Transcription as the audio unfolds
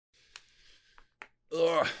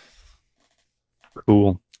Ugh.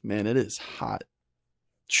 Cool. Man, it is hot.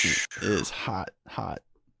 It is hot.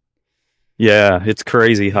 Yeah, it's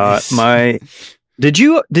crazy hot. Did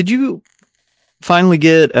you finally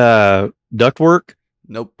get ductwork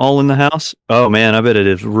Nope. all in the house? Oh man, I bet it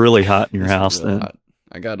is really hot in your It's house really then. hot.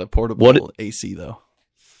 I got a portable AC though.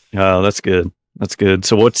 Oh, that's good. That's good.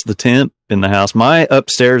 So what's the temp in the house? My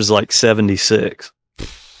upstairs is like 76.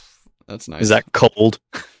 That's nice. Is that cold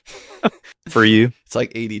for you? It's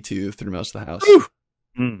like 82 through most of the house.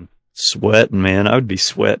 Sweating, man. I would be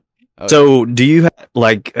sweat. Oh, So do you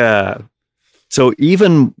so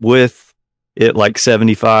even with it like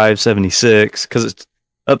 75, 76, because it's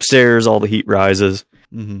upstairs, all the heat rises.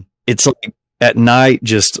 Mm-hmm. It's like at night,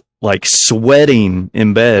 just like sweating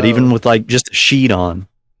in bed, even with like just a sheet on.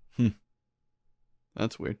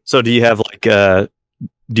 That's weird. So do you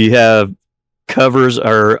have covers,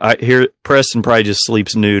 or I hear Preston probably just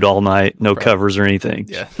sleeps nude all night, no covers or anything.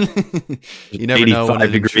 Yeah. You never know when 85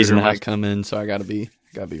 an degrees intruder in the house. might come in, so I gotta be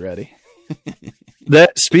ready.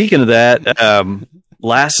 Speaking of that,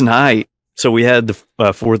 last night, so we had the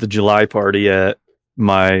 4th of July party at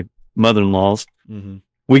my mother-in-law's. Mm-hmm.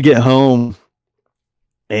 We get home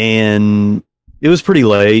and it was pretty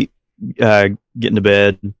late, getting to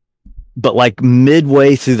bed, but like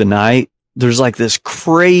midway through the night, there's like this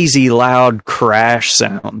crazy loud crash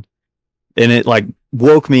sound, and it like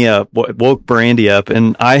woke me up, woke Brandy up,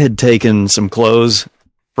 and I had taken some clothes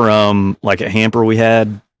from like a hamper we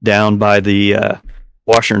had down by the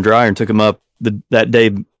washer and dryer and took them up that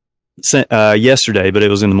day, yesterday, but it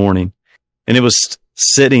was in the morning, and it was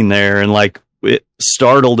sitting there, and like it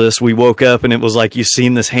startled us. We woke up and it was like you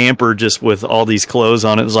seen this hamper just with all these clothes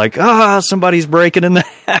on it. It was like, somebody's breaking in the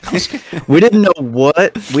house. We didn't know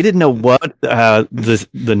what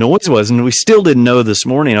the noise was, and we still didn't know this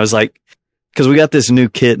morning. I was like, because we got this new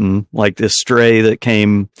kitten, like this stray that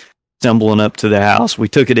came stumbling up to the house. We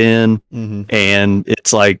took it in, and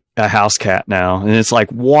it's like a house cat now, and it's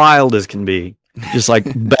like wild as can be, just like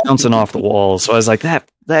bouncing off the walls. So I was like,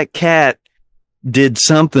 that cat did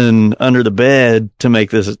something under the bed to make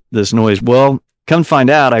this noise. Well, come find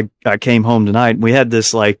out, I came home tonight. We had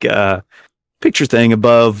this like picture thing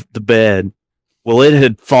above the bed. Well, it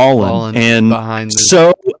had fallen and behind.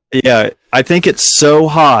 So yeah, I think it's so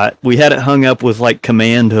hot. We had it hung up with like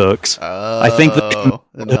command hooks. I think the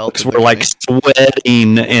hooks were like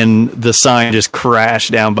sweating, and the sign just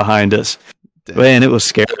crashed down behind us. Dang. Man, it was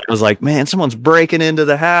scary. I was like, man, someone's breaking into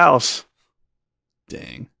the house.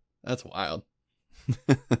 Dang, that's wild.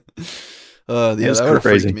 That would have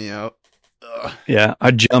crazy. freaked me out. Ugh. Yeah,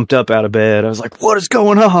 I jumped up out of bed. I was like, what is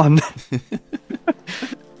going on?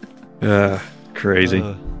 Crazy.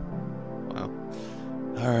 Wow.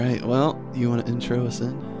 All right. Well, you want to intro us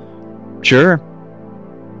in? Sure.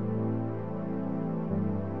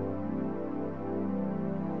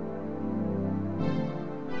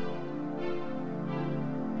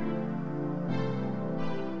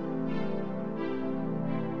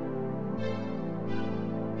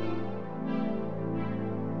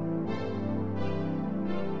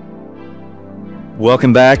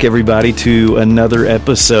 Welcome back, everybody, to another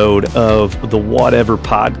episode of the Whatever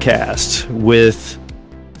Podcast with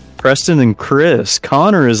Preston and Chris.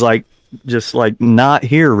 Connor is just not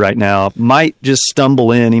here right now. Might just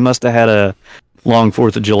stumble in. He must have had a long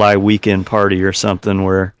 4th of July weekend party or something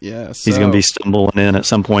where he's going to be stumbling in at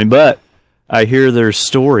some point. But I hear there's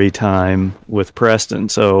story time with Preston,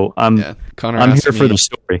 so I'm here for the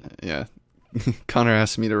story. Yeah, Connor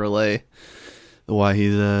asked me to relay why he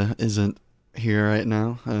isn't here right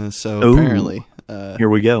now. Apparently, here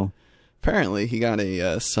we go. Apparently, he got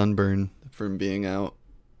a sunburn from being out,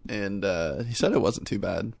 and he said it wasn't too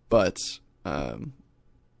bad. But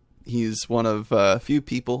he's one of a few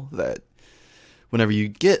people that, whenever you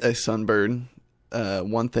get a sunburn,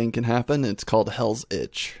 one thing can happen. It's called Hell's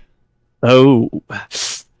Itch. Oh.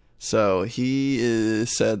 So he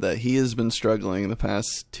said that he has been struggling the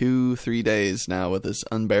past 2-3 days now with this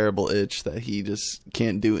unbearable itch that he just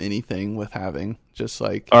can't do anything with having. Just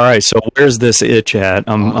like, all right, so where's this itch at?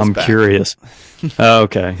 I'm curious.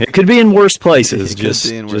 Okay, it could be in worse places. Just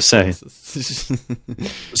saying.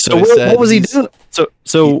 So what was he doing?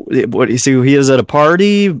 So what? He is at a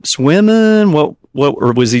party, swimming. What?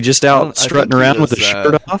 Or was he just out strutting around with his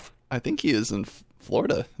shirt off? I think he was in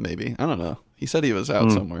Florida, maybe. I don't know. He said he was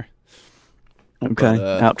out somewhere.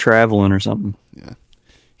 Okay, out traveling or something. Yeah,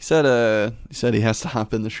 he said he has to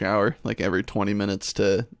hop in the shower like every 20 minutes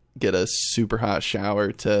to get a super hot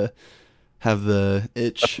shower to have the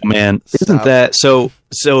itch. Oh, man, isn't that so?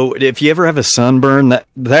 If you ever have a sunburn,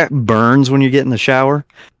 that burns when you get in the shower.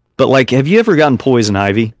 But like, have you ever gotten poison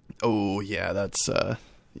ivy? Oh yeah, that's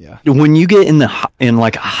yeah. When you get in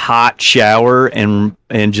like a hot shower and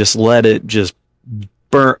just let it just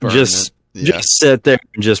burn just sit there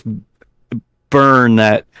and just burn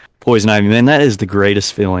that poison ivy, man, that is the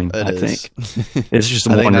greatest feeling. I think it's just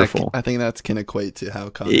wonderful. I think that can equate to how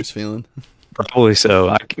Connor's feeling. Probably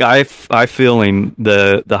so. I feel him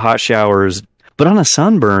the hot showers, but on a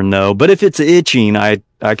sunburn though. But if it's itching, I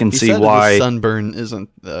can see why sunburn isn't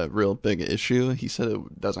a real big issue. He said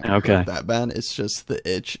it doesn't hurt that bad. It's just the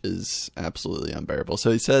itch is absolutely unbearable.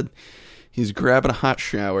 So he said he's grabbing a hot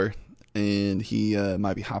shower and he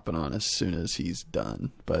might be hopping on as soon as he's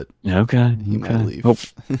done. But he might leave.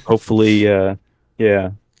 Hopefully,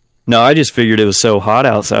 yeah. No, I just figured it was so hot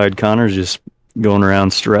outside. Connor's just going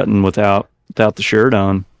around strutting without the shirt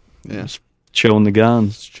on. Yeah, just chilling the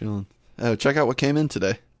guns. Just chilling. Oh, check out what came in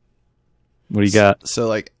today. What do you got? So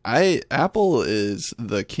like Apple is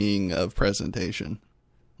the king of presentation.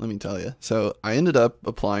 Let me tell you. So I ended up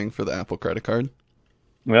applying for the Apple credit card.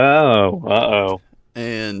 Oh,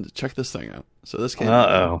 and check this thing out. So this came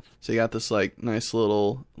out. So you got this like nice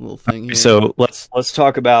little thing here. So let's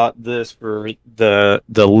talk about this for the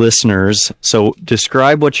listeners. So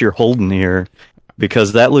describe what you're holding here,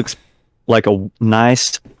 because that looks like a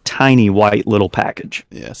nice tiny white little package.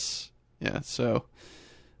 Yes. Yeah. So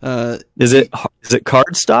is it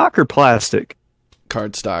cardstock or plastic?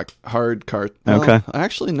 Cardstock. Hard card. Okay.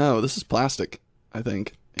 Actually, no. This is plastic, I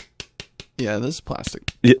think. Yeah, this is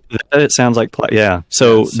plastic. It sounds like yeah.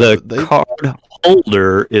 So the card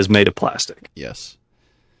holder is made of plastic. Yes.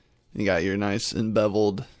 You got your nice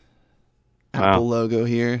embeveled Apple logo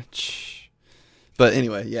here. But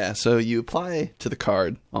anyway, yeah. So you apply to the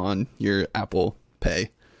card on your Apple Pay,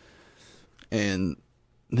 and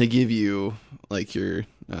they give you like your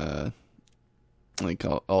like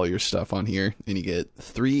all your stuff on here, and you get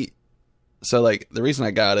 3. So, like, the reason I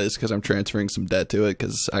got it is because I'm transferring some debt to it,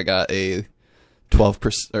 because I got a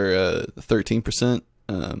 12% or a 13%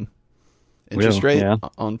 interest rate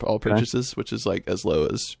on all purchases, which is, like, as low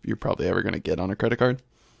as you're probably ever going to get on a credit card.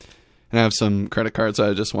 And I have some credit cards that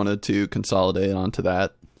I just wanted to consolidate onto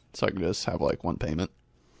that, so I can just have, like, one payment.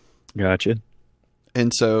 Gotcha.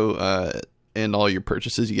 And so, and all your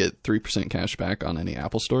purchases, you get 3% cash back on any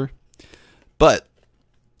Apple store. But,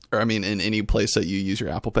 in any place that you use your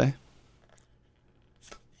Apple Pay.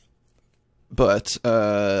 But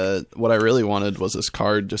what I really wanted was this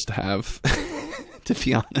card just to have, to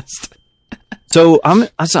be honest. So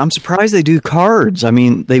I'm surprised they do cards. I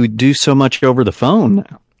mean, they do so much over the phone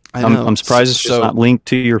now. I know. I'm surprised it's just not linked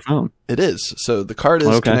to your phone. It is. So the card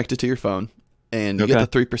is connected to your phone, and you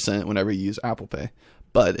get the 3% whenever you use Apple Pay.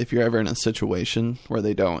 But if you're ever in a situation where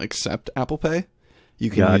they don't accept Apple Pay, you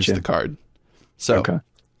can use the card. So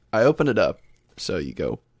I open it up. So you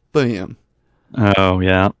go, bam. Oh,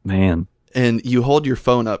 yeah, man. And you hold your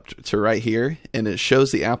phone up to right here, and it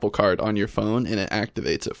shows the Apple Card on your phone, and it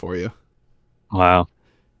activates it for you. Wow.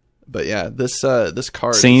 But yeah, this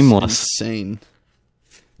card Seamless. is insane.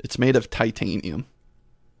 It's made of titanium.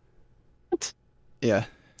 What? Yeah.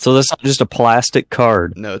 So that's not just a plastic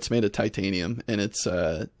card. No, it's made of titanium, and it's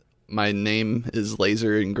my name is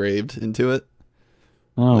laser engraved into it.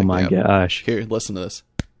 Oh my gosh. Here, listen to this.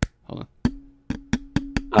 Hold on.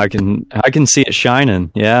 I can see it shining.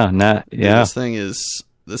 Yeah, yeah.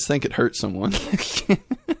 This thing could hurt someone.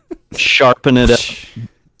 Sharpen it up.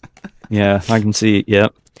 Yeah, I can see it.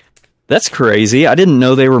 Yep. That's crazy. I didn't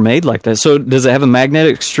know they were made like that. So does it have a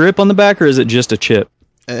magnetic strip on the back, or is it just a chip?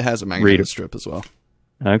 It has a magnetic strip as well.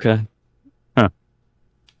 Okay. Huh.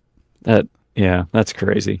 That's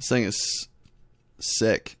crazy. This thing is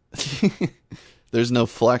sick. There's no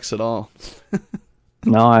flex at all.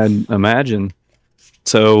 No, I imagine.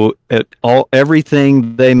 So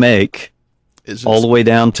everything they make is all the way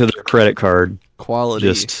down to their credit card. Quality.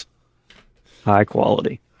 Just high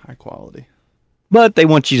quality. High quality. But they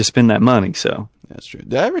want you to spend that money, so. That's true.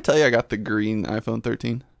 Did I ever tell you I got the green iPhone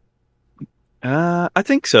 13? I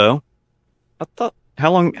think so. I thought,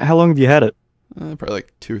 how long have you had it? Probably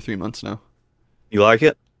like 2 or 3 months now. You like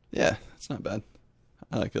it? Yeah, it's not bad.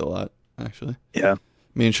 I like it a lot, actually. Yeah.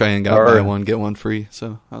 Me and Cheyenne got buy one, get one free,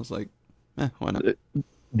 so I was like, why not?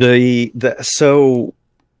 So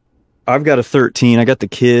I've got a 13. I got the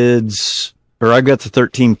kids, or I got the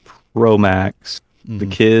 13 Pro Max. Mm-hmm. The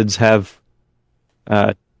kids have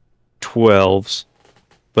 12s,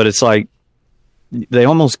 but it's like they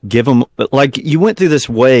almost give them, like, you went through this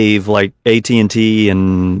wave like AT&T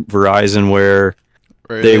and Verizon where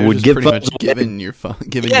they would give pretty much giving your phone.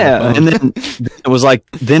 And then it was like,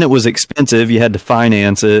 then it was expensive. You had to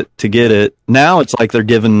finance it to get it. Now it's like they're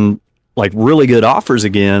giving like really good offers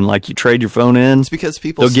again. Like you trade your phone in. It's because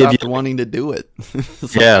people stopped wanting to do it.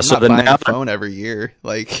 Yeah. So then now a phone every year,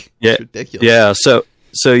 like it's ridiculous. Yeah.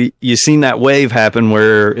 So you seen that wave happen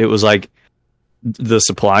where it was like the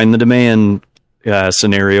supply and the demand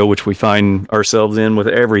scenario, which we find ourselves in with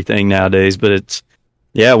everything nowadays. But it's,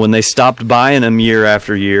 when they stopped buying them year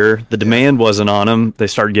after year, the demand wasn't on them. They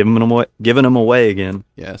started giving them away again.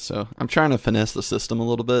 Yeah. So I'm trying to finesse the system a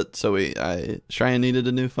little bit. So Cheyenne needed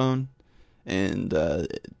a new phone, and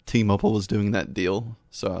T-Mobile was doing that deal.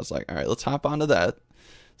 So I was like, all right, let's hop onto that.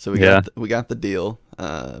 So we got the deal.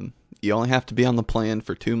 You only have to be on the plan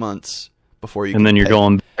for 2 months before you. And then you're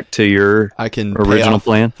going back to your original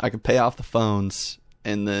plan. I can pay off the phones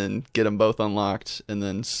and then get them both unlocked, and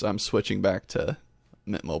then I'm switching back to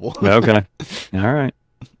Mint Mobile. Okay, all right,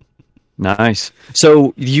 nice.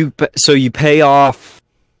 So you pay off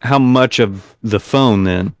how much of the phone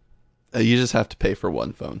then? You just have to pay for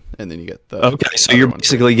one phone, and then you get the. Okay, so you're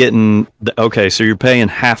basically getting. So you're paying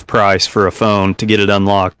half price for a phone to get it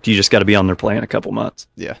unlocked. You just got to be on their plan a couple months.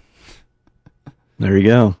 Yeah. There you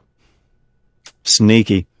go.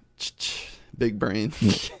 Sneaky. Big brain.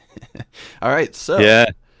 All right, so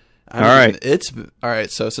yeah. It's all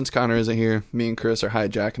right. So since Connor isn't here, me and Chris are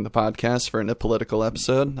hijacking the podcast for a political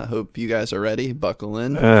episode. I hope you guys are ready. Buckle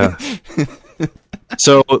in.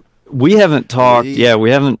 So we haven't talked. We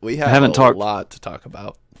haven't talked a lot to talk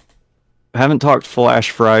about. Haven't talked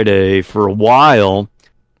Flash Friday for a while,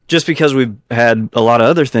 just because we've had a lot of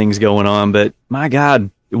other things going on. But my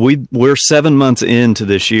God, we're 7 months into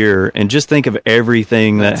this year, and just think of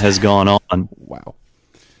everything that has gone on. Wow.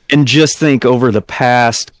 And just think over the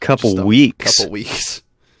past couple weeks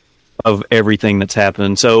of everything that's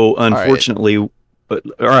happened. So unfortunately, all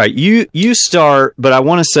right, you start, but I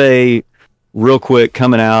want to say real quick,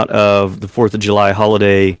 coming out of the 4th of July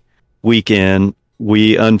holiday weekend,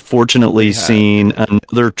 we unfortunately seen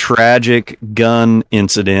another tragic gun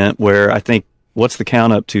incident where I think, what's the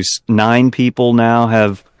count up to? 9 people now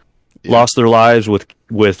have lost their lives,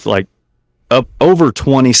 with like up over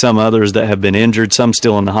 20 some others that have been injured, some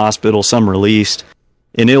still in the hospital, some released.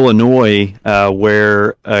 In Illinois,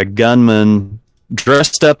 where a gunman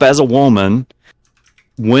dressed up as a woman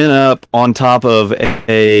went up on top of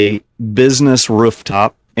a business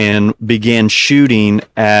rooftop and began shooting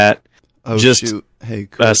at citizens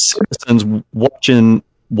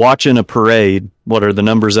watching a parade. What are the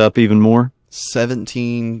numbers up even more?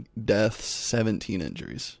 17 deaths, 17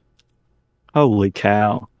 injuries. Holy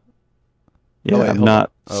cow. Yeah,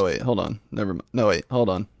 hold on. Never mind. No, wait, hold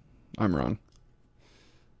on. I'm wrong.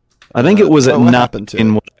 I think it was at 9. All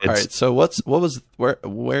right, so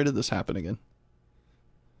where did this happen again?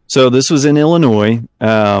 So this was in Illinois.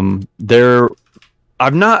 I've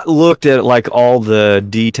not looked at like all the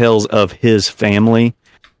details of his family,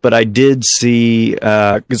 but I did see.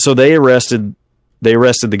 So they arrested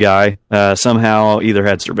the guy. Somehow, either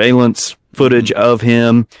had surveillance footage of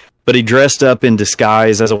him, but he dressed up in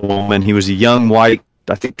disguise as a woman. He was a young white,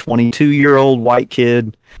 I think 22-year-old white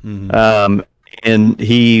kid, and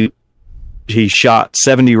he shot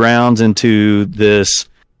 70 rounds into this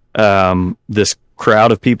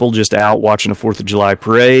crowd of people just out watching a 4th of July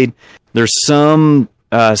parade. There's some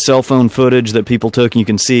cell phone footage that people took, and you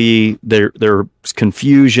can see there's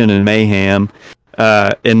confusion and mayhem,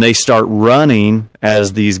 and they start running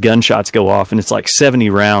as these gunshots go off, and it's like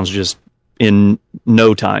 70 rounds just in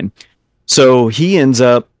no time. So he ends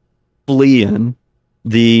up fleeing.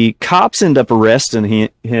 The cops end up arresting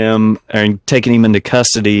him and taking him into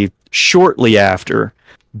custody shortly after,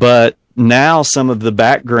 but now some of the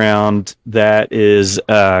background that is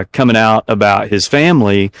coming out about his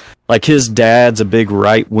family, like his dad's a big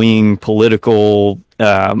right-wing political,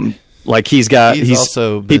 like he's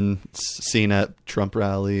also been seen at Trump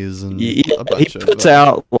rallies and he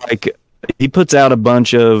puts out a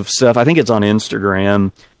bunch of stuff. I think it's on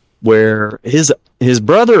Instagram where his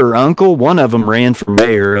brother or uncle, one of them ran for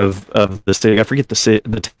mayor of the city. I forget the city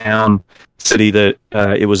that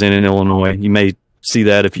it was in Illinois. You may see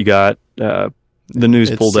that if you got the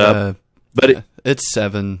news pulled up, but it's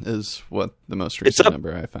 7 is what the most recent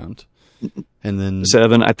number I found, and then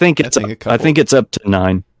 7. I think it's up to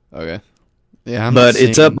 9. Okay, yeah,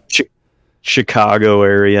 it's up Chicago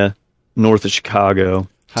area, north of Chicago,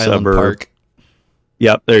 Highland suburb. Park.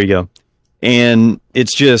 Yep, there you go. And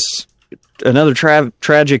it's just another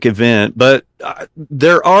tragic event, but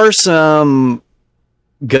there are some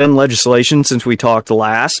gun legislation since we talked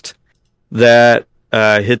last that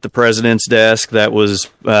hit the president's desk. That was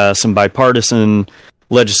some bipartisan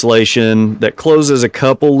legislation that closes a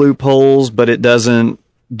couple loopholes, but it doesn't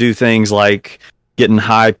do things like getting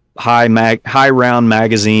high high round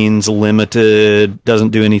magazines, limited, doesn't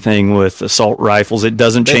do anything with assault rifles. It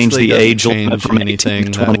doesn't change the age limit from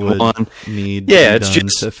anything to 21. It's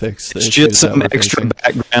just to fix it's just some extra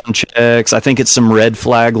background checks. I think it's some red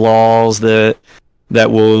flag laws that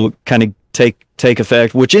will kind of take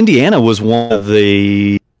effect, which Indiana was one of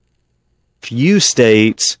the few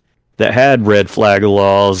states that had red flag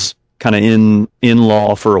laws kind of in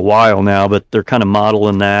law for a while now, but they're kind of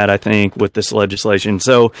modeling that, I think, with this legislation.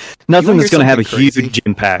 So nothing that's going to have a huge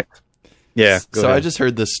impact. Yeah. So ahead. I just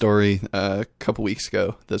heard this story a couple weeks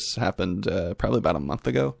ago. This happened probably about a month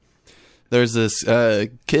ago. There's this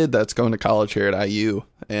kid that's going to college here at IU,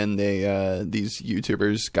 and these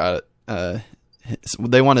YouTubers got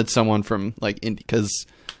they wanted someone from like Indy, because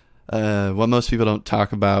what most people don't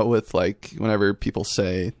talk about with like whenever people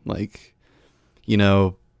say like, you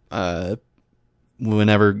know,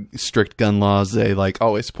 whenever strict gun laws, they like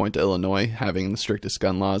always point to Illinois having the strictest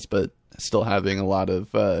gun laws, but still having a lot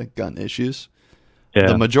of gun issues. Yeah.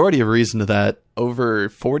 The majority of reason to that, over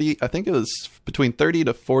 40, I think it was between 30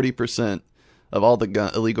 to 40% of all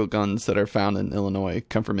the illegal guns that are found in Illinois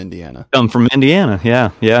come from Indiana.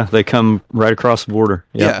 Yeah. They come right across the border.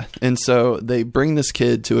 Yep. Yeah. And so they bring this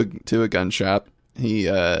kid to a gun shop. He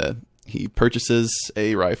purchases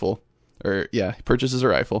a rifle. He purchases a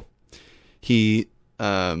rifle. He,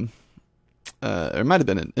 it might have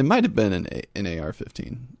been an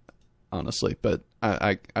AR-15, honestly, but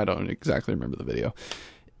I don't exactly remember the video.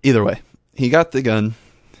 Either way, he got the gun.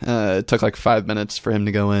 It took like 5 minutes for him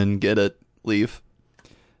to go in, get it, leave,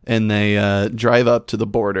 and they drive up to the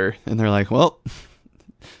border, and they're like, "Well,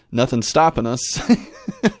 nothing's stopping us."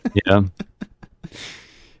 Yeah,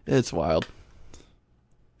 it's wild.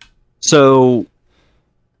 So.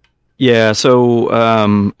 Yeah,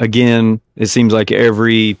 so again, it seems like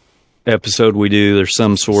every episode we do, there's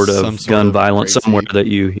some sort of gun violence somewhere that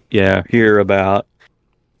you hear about.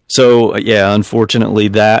 So, unfortunately,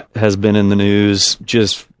 that has been in the news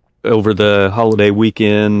just over the holiday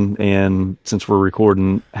weekend, and since we're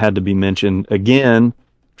recording, had to be mentioned again.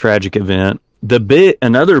 Tragic event.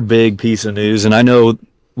 Another big piece of news, and I know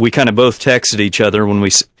we kind of both texted each other when we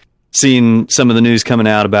seen some of the news coming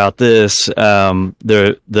out about this.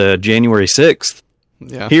 The January 6th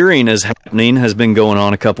hearing is happening, has been going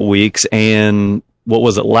on a couple weeks. And what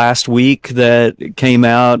was it, last week that came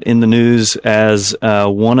out in the news as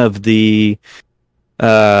one of the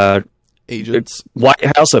agents,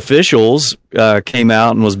 White House officials came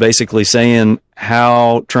out and was basically saying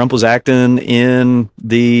how Trump was acting in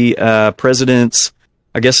the president's,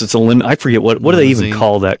 I guess it's a limit. I forget what do they even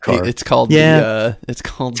call that car? It's called it's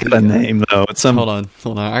got a name though. It's some. Hold on.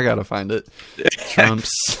 I gotta find it.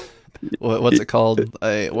 Trump's. What's it called?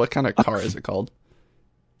 What kind of car is it called?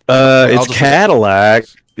 It's Cadillac.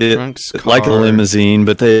 It's like a limousine,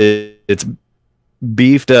 but it's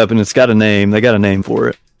beefed up and it's got a name. They got a name for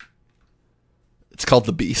it. It's called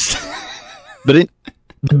the Beast. The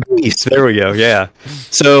Beast. There we go. Yeah.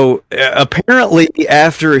 So apparently,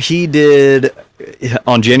 after he did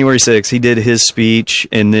on January 6th, he did his speech,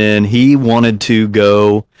 and then he wanted to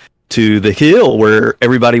go to the Hill where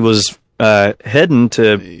everybody was heading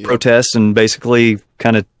to protest and basically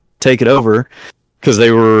kind of take it over, because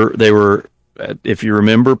they were. If you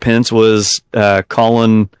remember, Pence was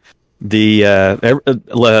calling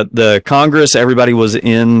the Congress. Everybody was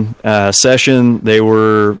in session. They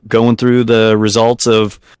were going through the results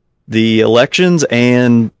of the elections,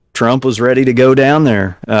 and Trump was ready to go down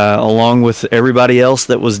there along with everybody else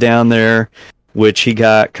that was down there, which he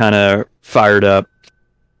got kind of fired up.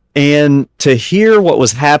 And to hear what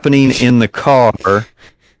was happening in the car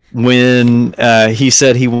when he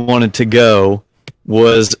said he wanted to go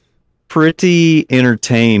was pretty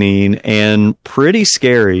entertaining and pretty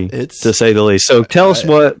scary, to say the least. So tell us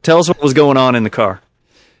what was going on in the car.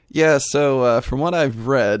 Yeah, so from what I've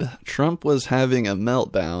read, Trump was having a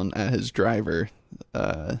meltdown at his driver,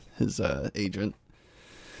 his agent,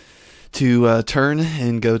 to turn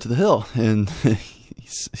and go to the Hill, and he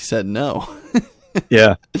said no.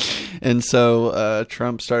 Yeah. And so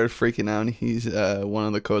Trump started freaking out. He's one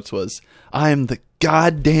of the quotes was, "I am the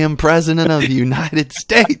goddamn president of the United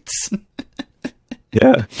States."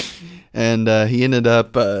 Yeah. And he ended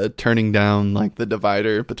up turning down like the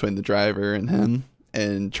divider between the driver and him,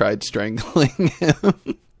 and tried strangling him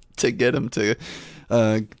to get him to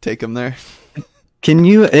take him there. Can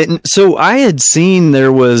you? So I had seen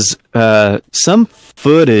there was some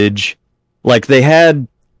footage, like they had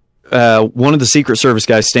one of the Secret Service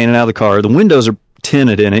guys standing out of the car. The windows are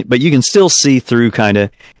tinted in it, but you can still see through kind of,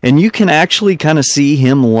 and you can actually kind of see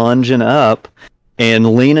him lunging up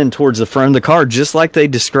and leaning towards the front of the car, just like they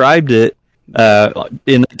described it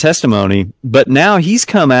in the testimony. But now he's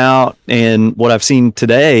come out, and what I've seen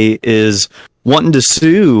today is wanting to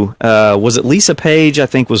sue. Was it Lisa Page, I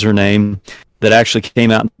think was her name, that actually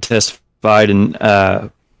came out and testified, and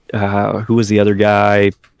who was the other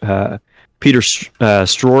guy? Peter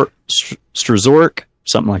Strzok,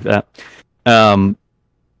 something like that.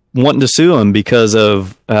 Wanting to sue him because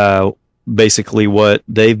of basically what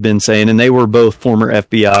they've been saying, and they were both former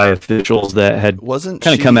FBI officials that had kind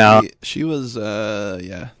of come out. She was,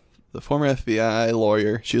 the former FBI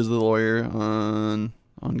lawyer. She was the lawyer on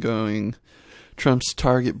ongoing Trump's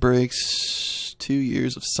target breaks, 2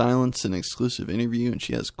 years of silence and exclusive interview, and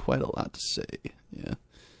she has quite a lot to say. Yeah.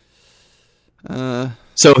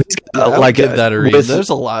 So he's got, give that a read. There's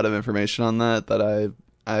a lot of information on that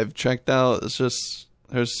I've checked out. It's just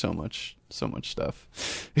there's so much stuff.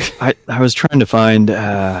 I was trying to find.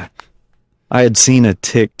 I had seen a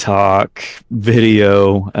TikTok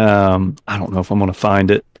video. I don't know if I'm going to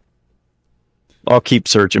find it. I'll keep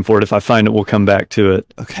searching for it. If I find it, we'll come back to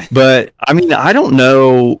it. Okay. But I mean, I don't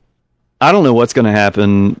know what's going to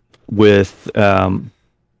happen with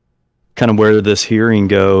kind of where this hearing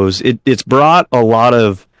goes. It's brought a lot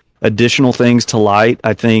of additional things to light,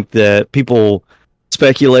 I think, that people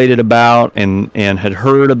speculated about and had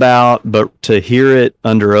heard about, but to hear it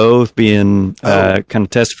under oath being kind of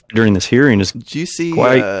testified during this hearing is Did you see,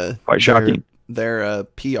 quite shocking. Their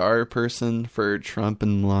PR person for Trump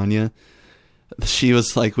and Melania, she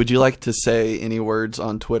was like, would you like to say any words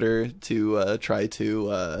on Twitter to try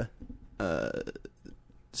to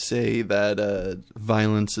say that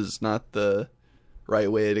violence is not the right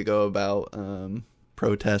way to go about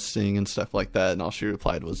protesting and stuff like that? And all she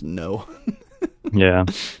replied was no. Yeah.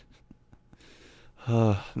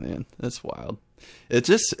 Oh man, that's wild. It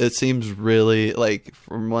seems really like,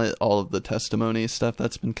 from what all of the testimony stuff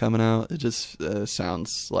that's been coming out, it just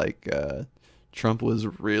sounds like Trump was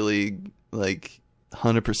really like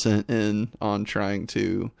 100% in on trying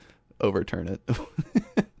to overturn it.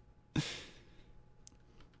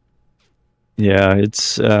 Yeah,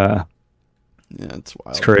 it's wild.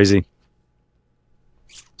 It's crazy.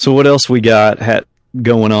 So what else we got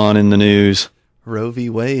going on in the news? Roe v.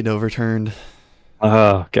 Wade overturned.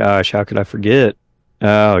 Oh gosh, how could I forget?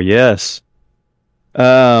 Oh yes.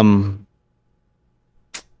 Where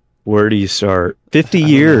do you start? 50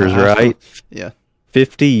 years, right? Yeah.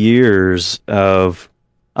 50 years of.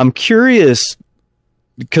 I'm curious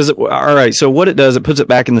because all right. So what it does, it puts it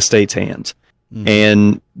back in the state's hands,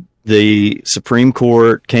 and the Supreme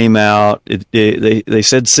Court came out. They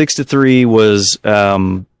said 6-3 was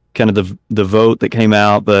kind of the vote that came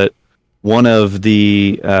out, but one of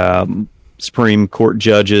the Supreme Court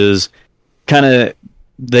judges kind of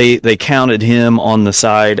they counted him on the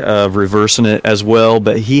side of reversing it as well,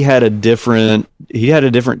 but he had a different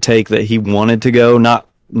take that he wanted to go, not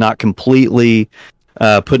completely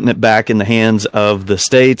putting it back in the hands of the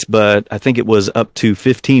states, but I think it was up to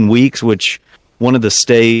 15 weeks, which one of the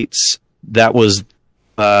states, that was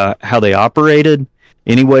how they operated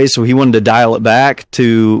anyway. So he wanted to dial it back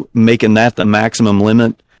to making that the maximum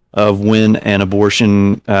limit of when an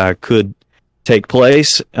abortion could take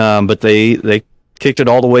place. But they kicked it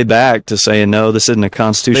all the way back to saying, no, this isn't a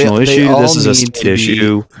constitutional issue. This is a state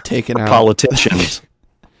issue taken for out. Politicians.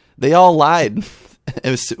 They all lied. It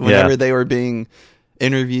was whenever they were being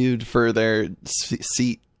interviewed for their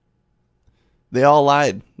seat. They all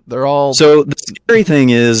lied. They're all. So the scary thing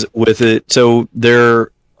is with it. So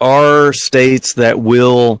there are states that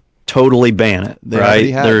will totally ban it.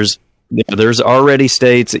 Right? There's already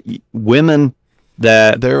states, women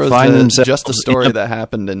that find themselves. Just a story that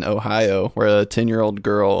happened in Ohio where a 10-year-old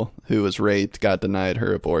girl who was raped got denied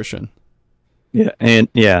her abortion.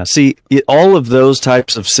 Yeah, see, all of those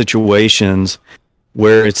types of situations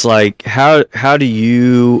where it's like, how do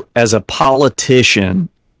you, as a politician,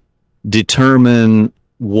 determine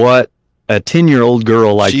what a 10-year-old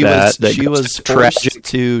girl like she was forced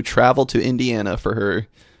to travel to Indiana for her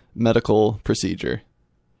medical procedure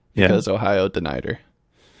because Ohio denied her.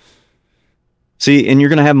 See, and you're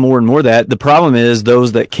going to have more and more of that. The problem is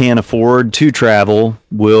those that can't afford to travel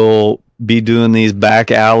will be doing these back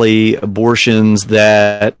alley abortions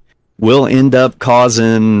that will end up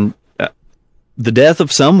causing the death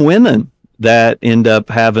of some women that end up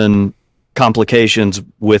having complications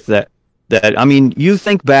with that. I mean, you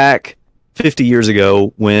think back 50 years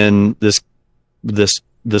ago when the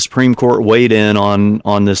Supreme Court weighed in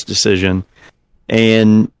on this decision,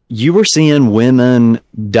 and you were seeing women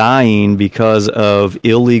dying because of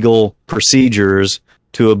illegal procedures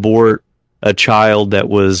to abort a child that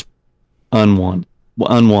was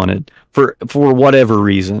unwanted for whatever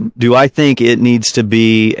reason. Do I think it needs to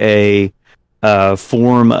be a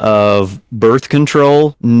form of birth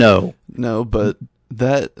control, no. No, but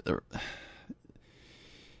that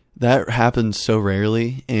happens so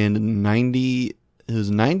rarely, and 90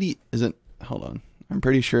 isn't, hold on. I'm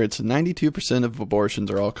pretty sure it's 92% of abortions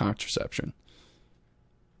are all contraception.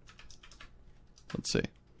 Let's see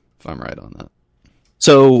if I'm right on that.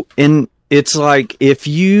 So it's like if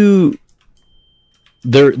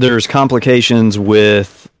there's complications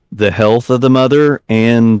with the health of the mother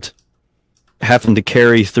and having to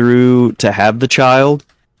carry through to have the child,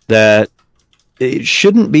 that it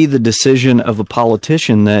shouldn't be the decision of a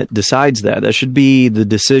politician that decides that. That should be the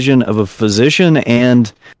decision of a physician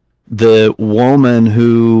and the woman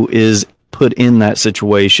who is put in that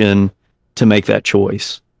situation to make that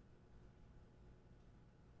choice.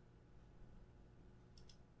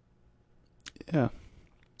 Yeah.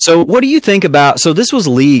 So what do you think about, so this was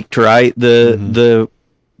leaked, right?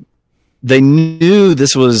 They knew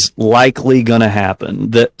this was likely going to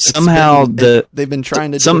happen. That somehow they've been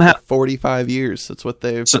trying to do it for 45 years. That's what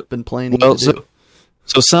they've been planning to do.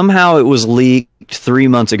 So somehow it was leaked 3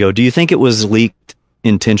 months ago. Do you think it was leaked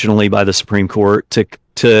intentionally by the Supreme Court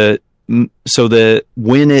so that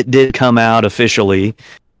when it did come out officially,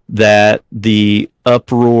 that the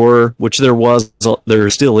uproar, which there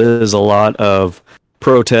still is a lot of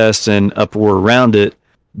protests and uproar around it,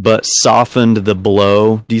 but softened the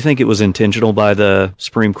blow? Do you think it was intentional by the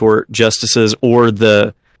Supreme Court justices or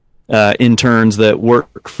the interns that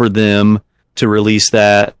work for them to release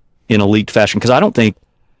that in a leaked fashion? Because I don't think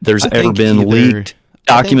there's ever been leaked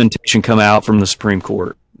documentation come out from the Supreme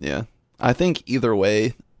Court. Yeah, I think either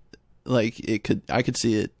way, like I could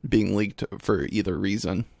see it being leaked for either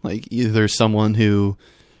reason. Like either someone who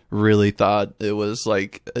really thought it was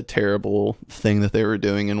like a terrible thing that they were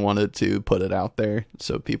doing and wanted to put it out there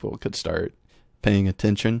so people could start paying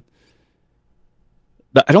attention.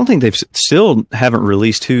 But I don't think still haven't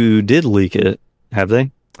released who did leak it, have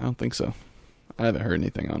they? I don't think so. I haven't heard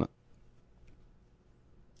anything on it.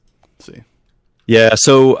 Let's see. Yeah,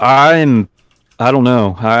 so I don't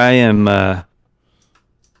know.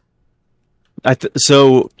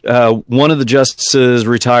 One of the justices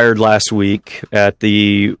retired last week at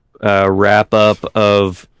the wrap up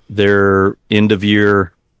of their end of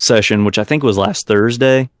year session, which I think was last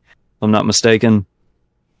Thursday, if I'm not mistaken.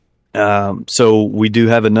 So we do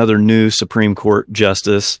have another new Supreme Court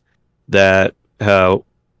justice that Joe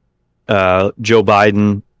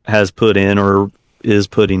Biden has put in or is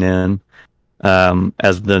putting in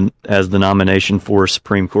as the nomination for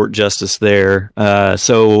Supreme Court justice there.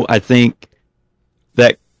 So I think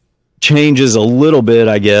that changes a little bit,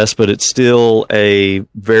 I guess, but it's still a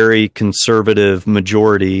very conservative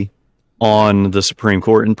majority on the Supreme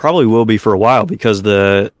Court, and probably will be for a while because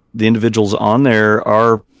the individuals on there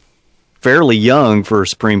are fairly young for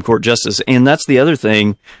Supreme Court justice. And that's the other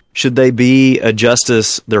thing. Should they be a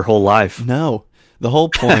justice their whole life? No. The whole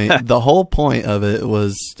point of it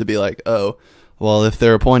was to be like, oh, well, if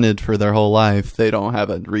they're appointed for their whole life, they don't have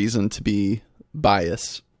a reason to be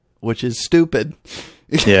biased, which is stupid.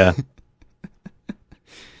 Yeah.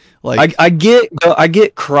 Like I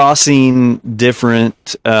get crossing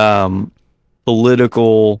different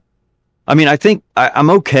political. I mean, I think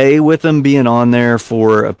I'm okay with them being on there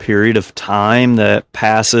for a period of time that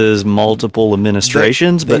passes multiple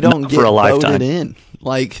administrations, but don't not get for a lifetime. Voted in.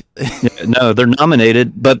 Like, no, they're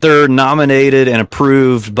nominated, but they're nominated and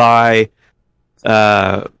approved by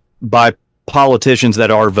politicians that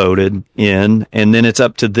are voted in, and then it's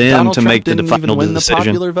up to them Donald to Trump make the didn't final even win decision. the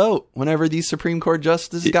popular vote whenever these Supreme Court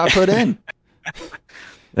justices got put in.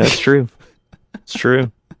 That's true. It's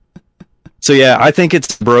true. So yeah, I think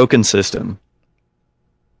it's a broken system.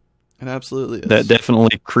 It absolutely is. That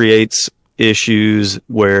definitely creates issues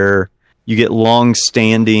where you get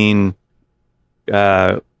long-standing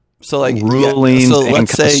rulings so and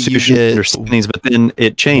let's say you constitutional get understandings, but then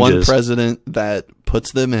it changes. one president that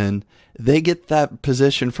puts them in, they get that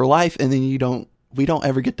position for life, and then we don't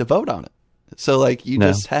ever get to vote on it. So like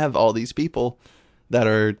just have all these people that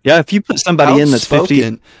are if you put somebody in that's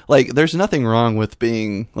 50, like there's nothing wrong with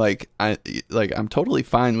being I'm totally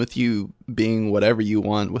fine with you being whatever you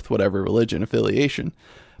want with whatever religion affiliation,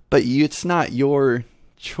 but it's not your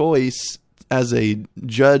choice as a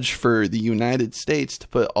judge for the United States to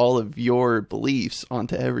put all of your beliefs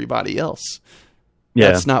onto everybody else.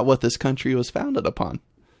 Yeah. That's not what this country was founded upon.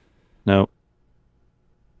 No.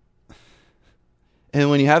 And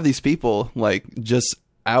when you have these people like just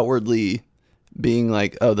outwardly being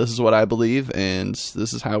like, oh, this is what I believe, and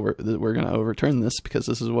this is how we're going to overturn this because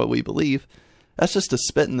this is what we believe, that's just a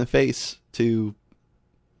spit in the face to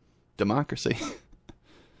democracy.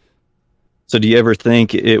 So do you ever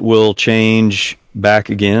think it will change back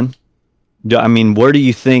again? I mean, where do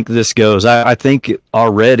you think this goes? I think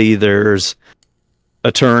already there's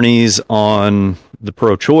attorneys on the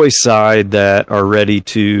pro-choice side that are ready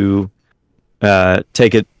to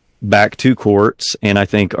take it back to courts, and I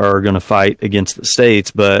think are going to fight against the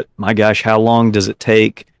states. But my gosh, how long does it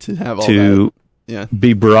take to have all to that. Yeah.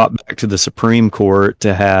 be brought back to the Supreme Court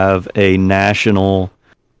to have a national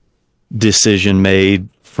decision made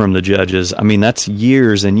from the judges? I mean, that's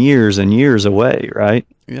years and years and years away, right?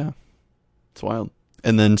 Yeah. It's wild.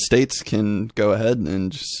 And then states can go ahead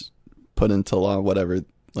and just put into law whatever,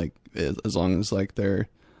 like, as long as, like, they're,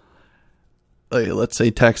 like, let's say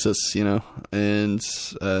Texas, you know, and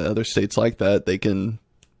other states like that, they can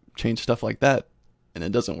change stuff like that. And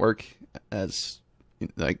it doesn't work as,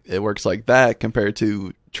 like, it works like that compared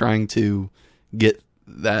to trying to get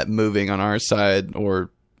that moving on our side or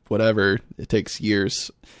whatever. It takes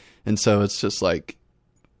years. And so it's just like,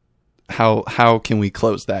 how can we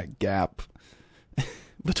close that gap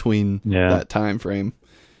between that time frame?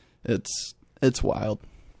 It's wild.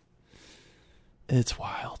 It's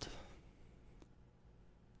wild.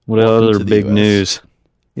 What other big news?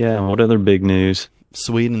 Yeah, what other big news?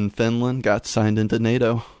 Sweden and Finland got signed into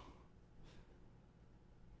NATO.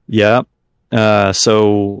 Yeah.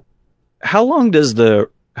 So how long does the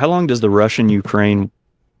Russian-Ukraine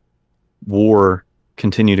war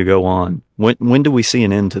continue to go on? When do we see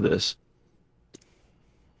an end to this?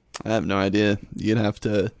 I have no idea. You'd have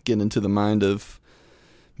to get into the mind of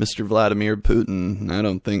Mr. Vladimir Putin. I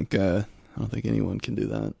don't think anyone can do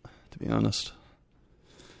that, to be honest.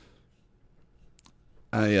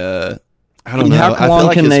 I don't know. How long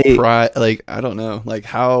I feel can like his they? pride, like, I don't know. Like,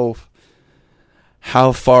 how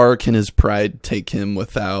far can his pride take him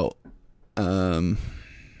without? I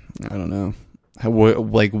don't know.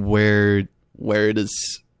 Where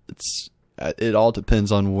does it all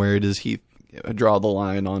depends on where does he draw the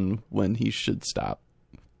line on when he should stop.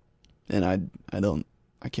 And I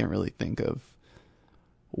can't really think of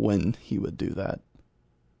when he would do that.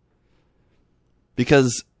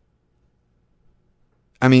 Because,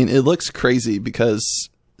 I mean, it looks crazy because,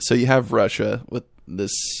 so you have Russia with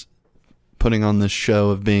this, putting on this show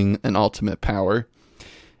of being an ultimate power,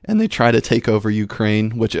 and they try to take over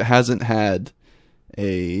Ukraine, which it hasn't had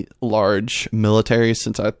a large military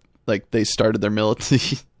since they started their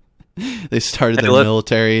military. They started their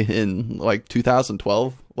military in like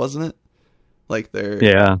 2012, wasn't it? Like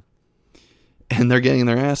yeah, and they're getting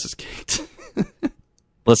their asses kicked.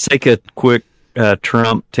 Let's take a quick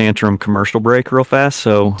Trump tantrum commercial break real fast.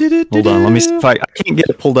 So hold on, let me see if I can't get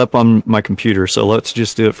it pulled up on my computer. So let's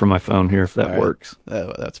just do it from my phone here if that works.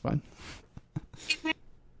 That's fine.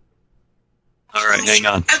 All right, hang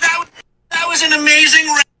on. That was an amazing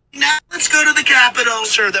raid. Now let's go to the Capitol.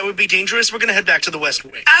 Sir, that would be dangerous. We're going to head back to the West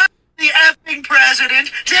Wing. I'm the effing president.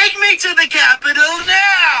 Take me to the Capitol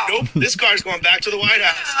now. Nope, this car's going back to the White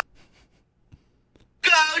House.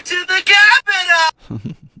 Go to the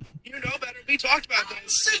Capitol. You know better. We talked about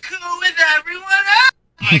this. To coup with everyone else.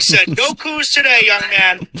 I said no coups today, young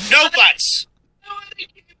man. No buts.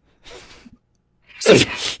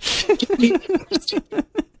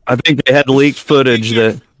 I think they had leaked footage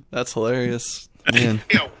that. That's hilarious, man.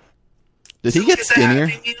 Did he get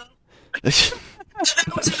skinnier?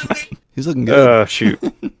 He's looking good. Oh shoot!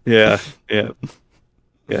 Yeah.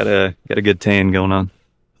 Got a good tan going on.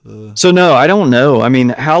 So no, I don't know. I mean,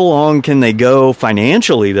 how long can they go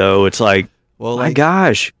financially though? It's like, well, my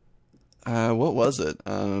gosh. What was it?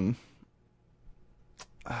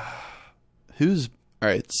 Who's all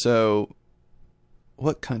right? So,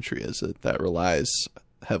 what country is it that relies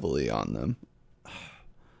heavily on them?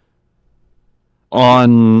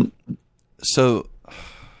 So,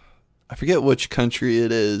 I forget which country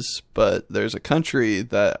it is, but there's a country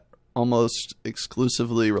that almost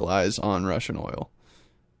exclusively relies on Russian oil.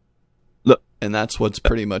 Look, and that's what's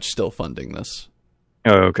pretty much still funding this.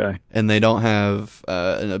 Oh, okay. And they don't have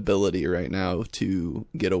an ability right now to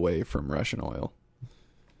get away from Russian oil.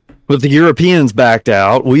 But the Europeans backed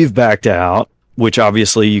out. We've backed out, which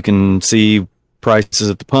obviously you can see prices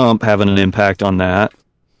at the pump having an impact on that.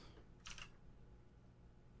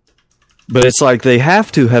 But it's like they have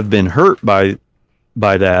to have been hurt by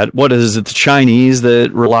that. What is it? The Chinese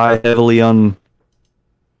that rely heavily on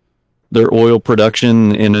their oil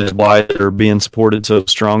production and is why they're being supported so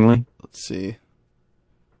strongly. Let's see.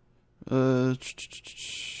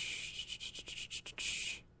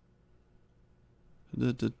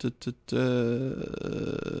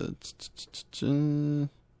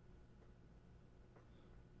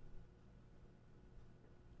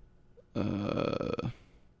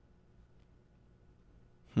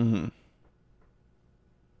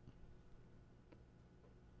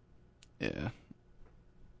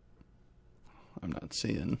 not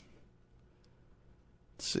seeing.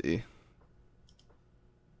 Let's see.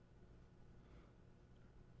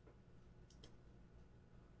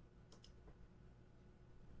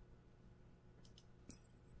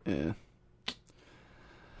 Yeah.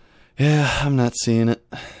 Yeah, I'm not seeing it.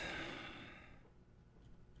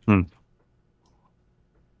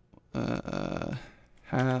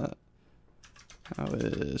 How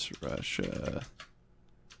is Russia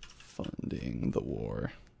funding the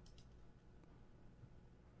war?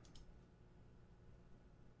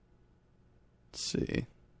 Let's see.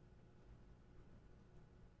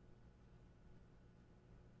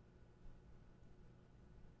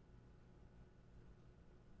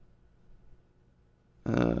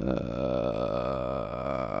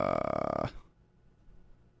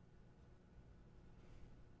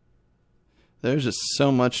 There's just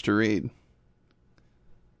so much to read.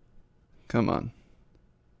 Come on.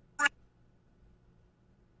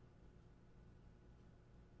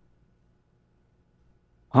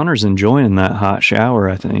 Hunter's enjoying that hot shower,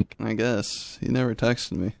 I think. I guess. He never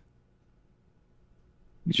texted me.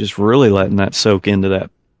 He's just really letting that soak into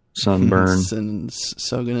that sunburn.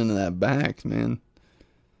 Soaking into that back, man.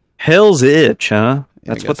 Hell's itch, huh?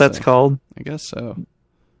 Yeah, That's what that's called? I guess so.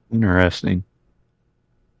 Interesting.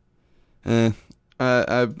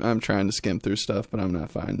 I'm trying to skim through stuff, but I'm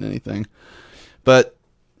not finding anything. But,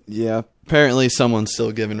 yeah, apparently someone's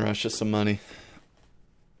still giving Russia some money.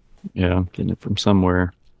 Yeah, I'm getting it from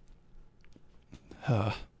somewhere.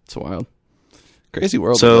 It's wild. Crazy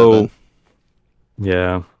world. So,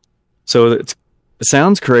 yeah. So it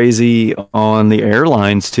sounds crazy on the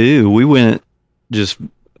airlines, too. We went just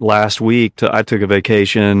last week. I took a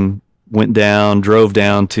vacation, drove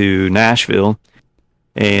down to Nashville,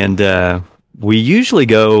 and we usually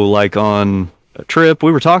go like on a trip.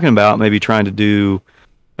 We were talking about maybe trying to do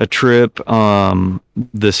a trip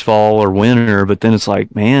this fall or winter, but then it's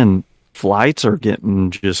like, man, flights are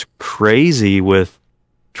getting just crazy with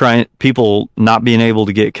people not being able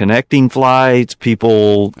to get connecting flights,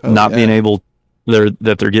 people being able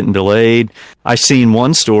that they're getting delayed. I seen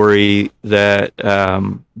one story that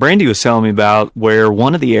Brandy was telling me about where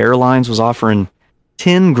one of the airlines was offering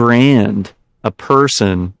 $10,000 a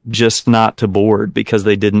person just not to board because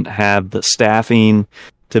they didn't have the staffing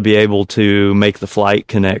to be able to make the flight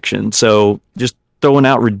connection. So just throwing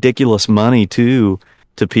out ridiculous money to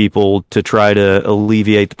people to try to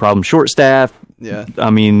alleviate the problem. Short staff. Yeah.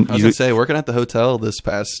 I mean, I was going to say, working at the hotel this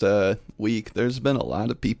past week, there's been a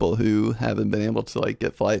lot of people who haven't been able to like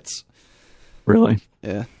get flights. Really?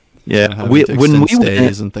 Yeah. Yeah. When we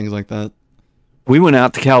stays and things like that. We went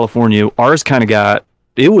out to California. Ours kind of got,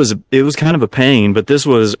 it was kind of a pain, but this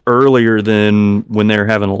was earlier than when they were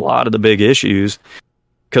having a lot of the big issues,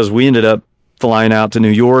 because we ended up flying out to New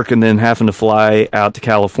York and then having to fly out to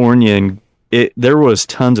California, and there was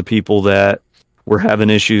tons of people that were having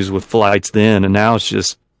issues with flights then, and now it's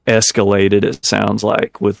just escalated, it sounds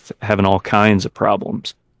like, with having all kinds of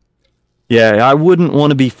problems. Yeah, I wouldn't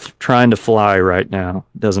want to be trying to fly right now.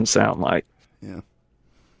 Doesn't sound like. Yeah.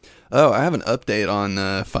 Oh, I have an update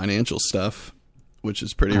on financial stuff, which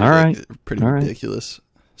is pretty ridiculous.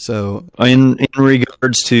 So, in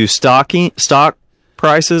regards to stock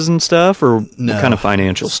prices and stuff, or no, what kind of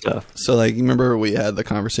financial stuff? So, like, you remember we had the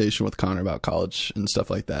conversation with Connor about college and stuff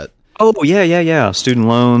like that? Oh, yeah. Student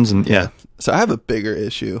loans and yeah. So I have a bigger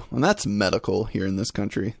issue, and that's medical here in this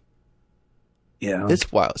country. Yeah.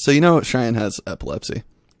 It's wild. So, you know, Cheyenne has epilepsy.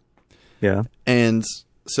 Yeah. And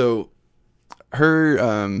so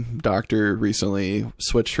her doctor recently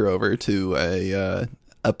switched her over to a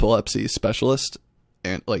epilepsy specialist.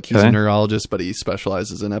 And like, he's a neurologist, but he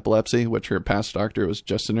specializes in epilepsy, which her past doctor was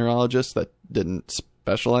just a neurologist that didn't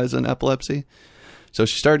specialize in epilepsy. So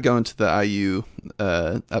she started going to the IU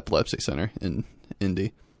epilepsy center in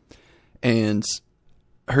Indy, and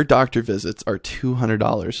her doctor visits are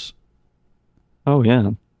 $200. Oh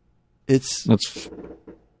yeah, that's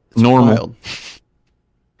normal. Wild.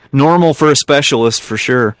 Normal for a specialist for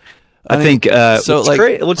sure. I think so.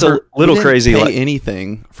 Like, what's a little crazy? Pay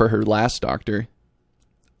anything for her last doctor,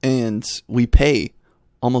 and we pay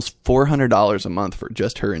almost $400 a month for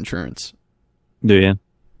just her insurance. Do you?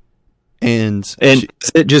 And is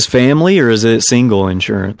it just family or is it single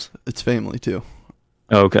insurance? It's family too.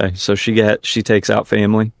 Okay, so she takes out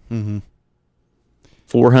family. Mm-hmm.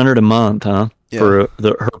 $400 a month, huh? Yeah.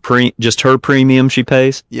 For just her premium she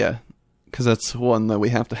pays. Yeah, because that's one that we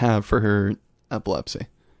have to have for her epilepsy.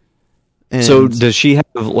 And so does she have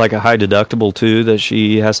like a high deductible too that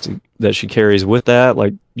she carries with that?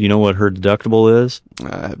 Like, you know what her deductible is?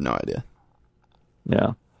 I have no idea.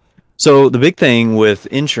 Yeah. So the big thing with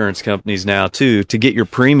insurance companies now too, to get your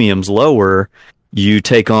premiums lower, you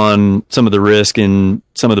take on some of the risk and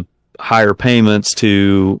some of the higher payments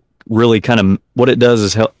to really kind of, what it does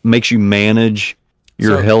is makes you manage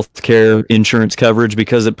your healthcare insurance coverage,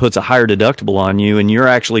 because it puts a higher deductible on you, and you're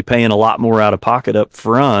actually paying a lot more out of pocket up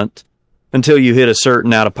front until you hit a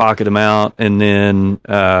certain out of pocket amount, and then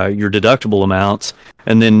your deductible amounts,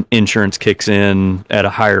 and then insurance kicks in at a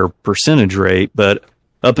higher percentage rate. But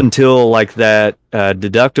up until like that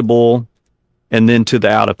deductible, and then to the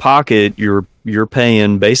out of pocket, you're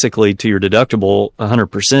paying basically to your deductible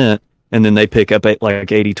 100%, and then they pick up at like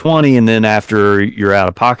 80/20, and then after your out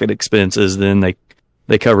of pocket expenses, then they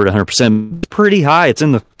cover it 100%. Pretty high. It's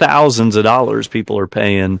in the thousands of dollars people are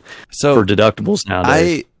paying for deductibles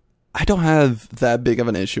nowadays. I don't have that big of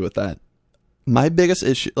an issue with that. My biggest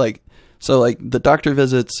issue, the doctor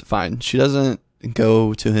visits, fine. She doesn't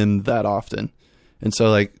go to him that often. And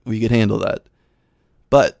so we could handle that.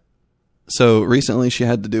 But so recently she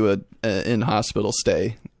had to do a in-hospital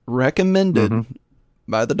stay recommended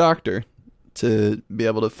by the doctor to be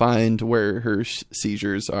able to find where her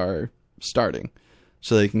seizures are starting,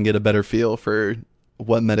 so they can get a better feel for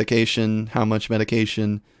what medication, how much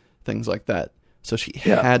medication, things like that. So she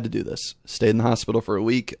had to do this. Stayed in the hospital for a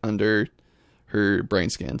week under her brain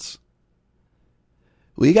scans.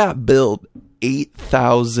 We got billed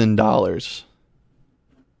 $8,000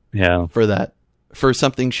 for that, for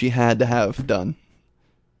something she had to have done.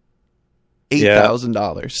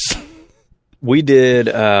 $8,000. We did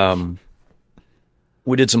some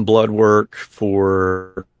blood work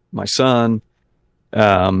for my son,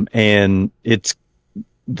 and it's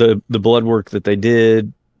the blood work that they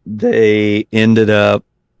did. They ended up,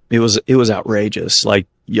 it was outrageous.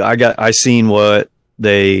 I seen what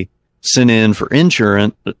they sent in for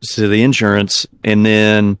insurance to the insurance, and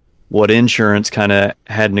then what insurance kind of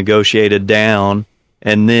had negotiated down,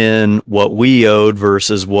 and then what we owed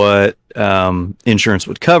versus what insurance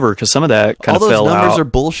would cover, because some of that kind of fell out. All those numbers are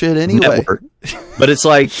bullshit anyway. But it's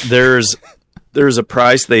like there's a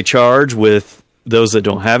price they charge with those that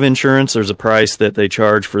don't have insurance. There's a price that they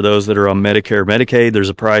charge for those that are on Medicare, Medicaid. There's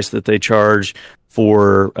a price that they charge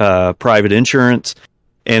for private insurance.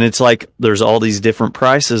 And it's like there's all these different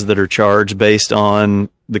prices that are charged based on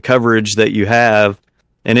the coverage that you have.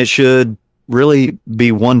 And it should really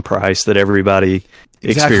be one price that everybody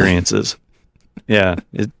experiences. Yeah.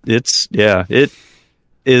 It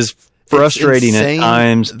is frustrating at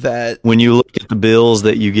times that when you look at the bills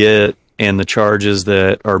that you get and the charges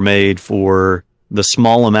that are made for the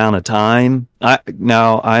small amount of time.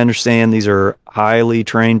 Now I understand these are highly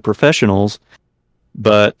trained professionals,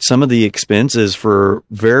 but some of the expenses for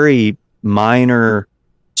very minor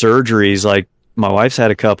surgeries, like my wife's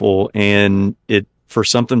had a couple, and it for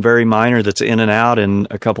something very minor that's in and out in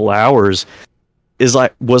a couple hours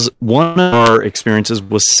was one of our experiences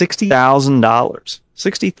was $60,000,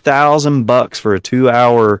 $60,000 for a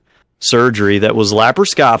 2-hour surgery that was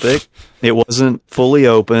laparoscopic. It wasn't fully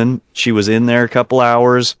open. She was in there a couple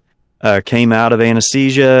hours, came out of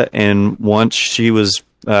anesthesia, and once she was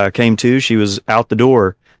came to, she was out the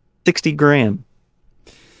door. $60,000.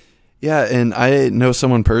 Yeah, and I know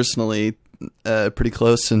someone personally, pretty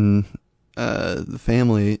close in the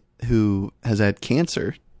family, who has had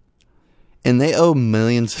cancer, and they owe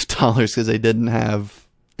millions of dollars because they didn't have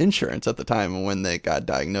insurance at the time when they got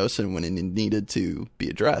diagnosed and when it needed to be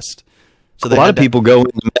addressed. So a lot of people go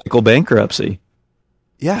into medical bankruptcy.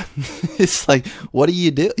 Yeah. It's like, what do you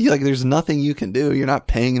do? There's nothing you can do. You're not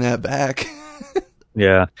paying that back.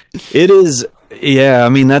 Yeah. It is. Yeah. I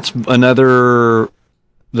mean, that's another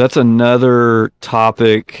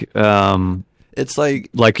topic. It's like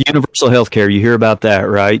universal healthcare. You hear about that,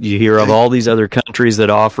 right? You hear of all these other countries that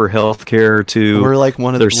offer healthcare to we're like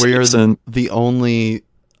one of their we're the only,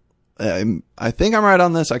 I think I'm right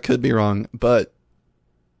on this. I could be wrong, but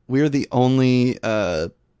we're the only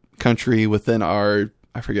country within our,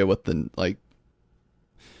 I forget what the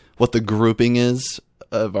grouping is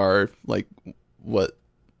of our what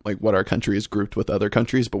our country is grouped with other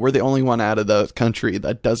countries, but we're the only one out of the country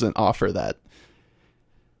that doesn't offer that.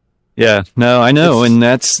 Yeah, no, I know, and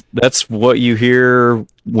that's what you hear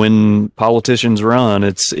when politicians run.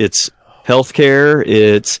 It's healthcare,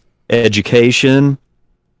 it's education.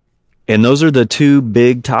 And those are the two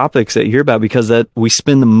big topics that you hear about, because that we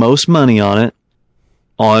spend the most money on it,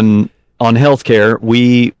 on healthcare.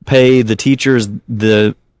 We pay the teachers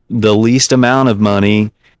the least amount of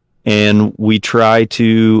money, and we try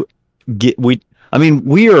to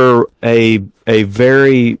we are a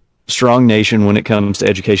very strong nation when it comes to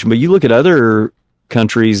education. But you look at other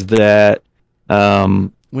countries that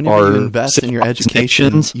whenever you invest in your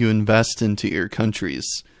education, you invest into your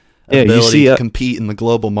country's ability to compete in the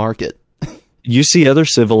global market. you see other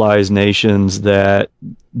civilized nations that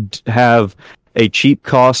have a cheap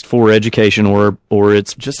cost for education, or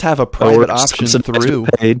it's just have a private option through.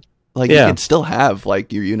 Paid. Like you can still have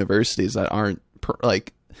like your universities that aren't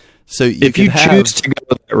like. So if you choose to go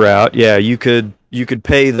that route, you could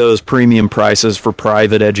pay those premium prices for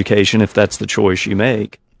private education if that's the choice you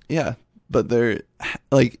make. Yeah, but they're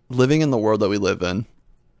like living in the world that we live in.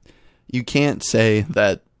 You can't say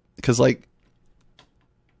that because like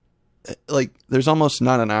there's almost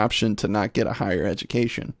not an option to not get a higher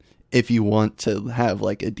education if you want to have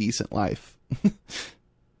like a decent life.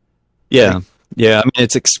 Yeah. Yeah, I mean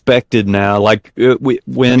it's expected now. Like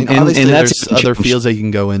obviously there's other fields that you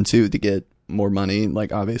can go into to get more money,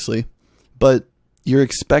 like obviously, but you're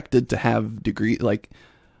expected to have degree. Like,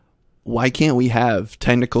 why can't we have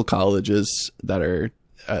technical colleges that are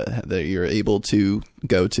that you're able to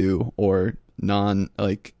go to, or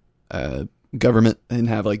government, and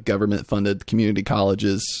have like government funded community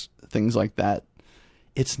colleges, things like that?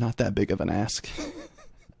 It's not that big of an ask.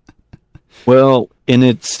 Well, and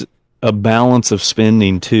it's a balance of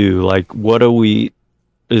spending too. Like, we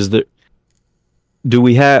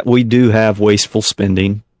do have wasteful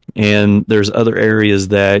spending, and there's other areas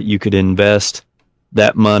that you could invest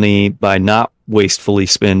that money by not wastefully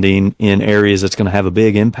spending in areas that's going to have a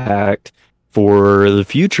big impact for the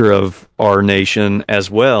future of our nation as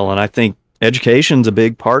well. And I think education's a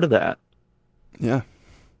big part of that. Yeah.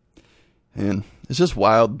 And it's just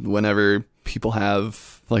wild whenever people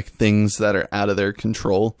have like things that are out of their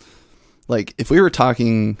control. Like if we were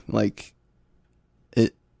talking like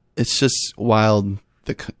it's just wild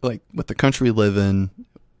like with the country we live in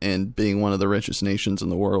and being one of the richest nations in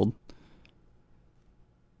the world,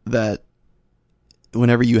 that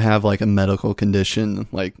whenever you have like a medical condition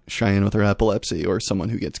like Cheyenne with her epilepsy or someone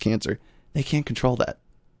who gets cancer, they can't control that.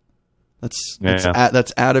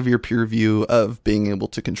 That's out of your purview of being able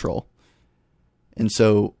to control. And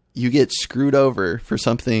so you get screwed over for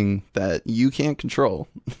something that you can't control.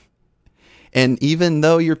 And even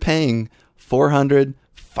though you're paying $400,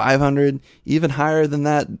 $500, even higher than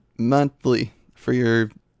that monthly for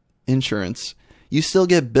your insurance, you still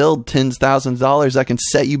get billed tens of thousands of dollars that can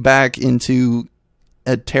set you back into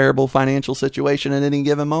a terrible financial situation at any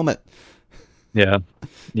given moment. Yeah.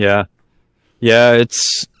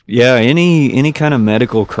 Any kind of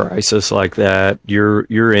medical crisis like that,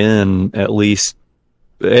 you're in at least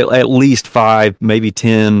 $5,000, maybe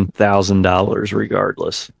 $10,000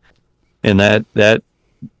 regardless. And that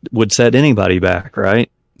would set anybody back,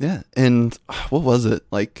 right? Yeah. And what was it?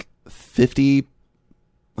 Like 50%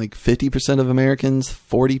 of Americans,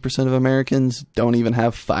 40% of Americans don't even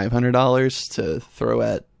have $500 to throw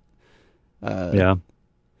at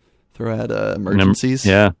emergencies.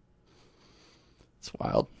 Yeah. It's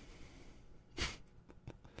wild.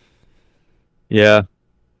 Yeah.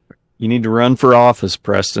 You need to run for office,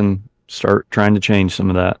 Preston. Start trying to change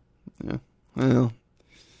some of that. Yeah. Well,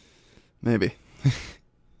 maybe.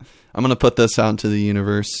 I'm going to put this out into the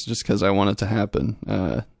universe just because I want it to happen.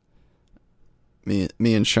 Me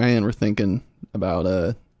and Cheyenne were thinking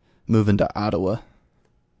about moving to Ottawa.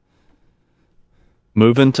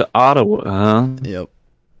 Moving to Ottawa, huh? Yep.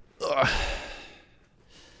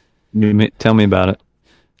 Tell me about it.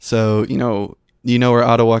 So, you know where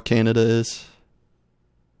Ottawa, Canada is?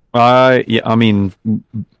 A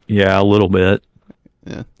little bit.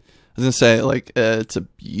 Yeah. I was going to say, like, it's a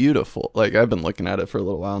beautiful, like, I've been looking at it for a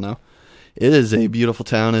little while now. It is a beautiful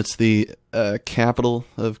town. It's the capital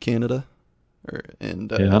of Canada.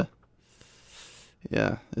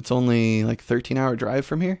 Yeah, it's only like 13-hour drive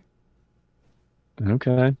from here.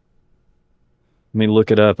 Okay. Let me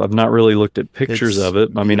look it up. I've not really looked at pictures of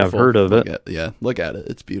it. I mean, I've heard of it. Look at it.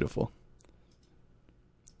 It's beautiful.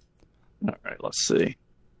 All right, let's see.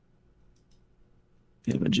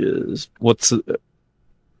 Images.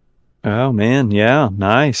 Oh, man. Yeah,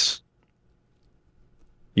 nice.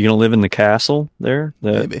 You going to live in the castle there?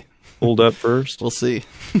 Maybe. Pulled up first? We'll see.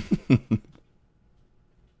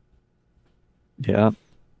 Yeah.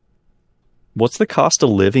 What's the cost of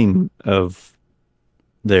living of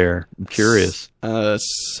there? I'm curious.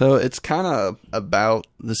 So it's kind of about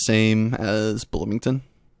the same as Bloomington,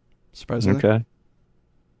 surprisingly. Okay.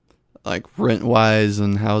 Like rent-wise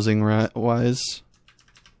and housing-wise.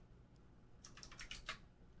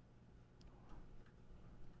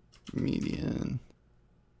 Median.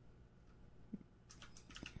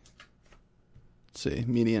 Let's see.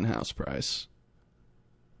 Median house price.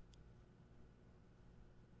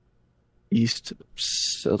 East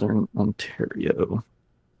Southern Ontario.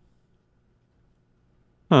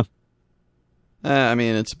 Huh. I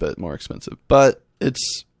mean, it's a bit more expensive, but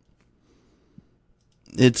it's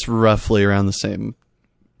It's roughly around the same,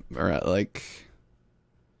 or like,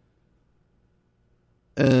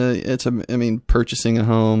 purchasing a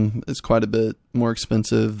home is quite a bit more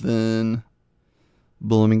expensive than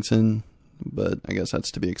Bloomington, but I guess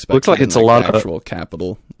that's to be expected. Looks like it's a lot of actual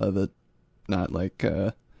capital of it, not like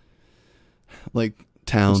towns. Looks like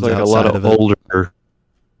outside a lot of older,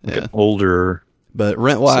 older. But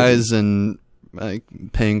rent wise and like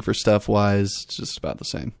paying for stuff wise, it's just about the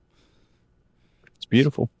same. It's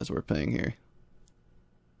beautiful as we're paying here.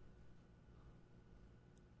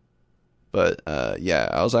 But yeah,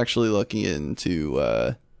 I was actually looking into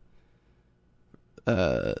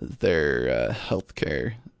their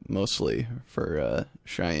healthcare mostly for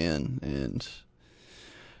Cheyenne, and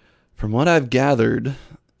from what I've gathered,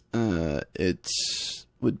 it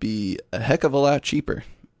would be a heck of a lot cheaper.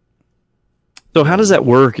 So how does that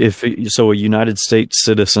work if a United States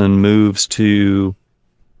citizen moves to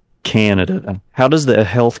Canada? How does the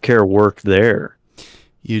healthcare work there?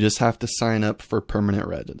 You just have to sign up for permanent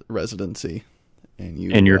residency, and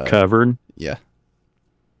you're covered. Yeah.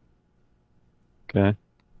 Okay.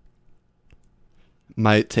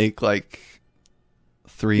 Might take like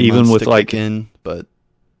 3 months with to kick in, but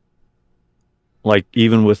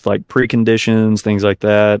even with preconditions, things like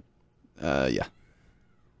that. Yeah.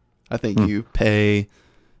 I think you pay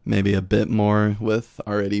maybe a bit more with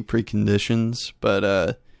already preconditions,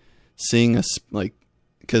 but seeing us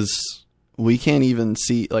because we can't even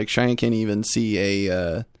see, Cheyenne can't even see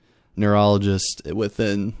a neurologist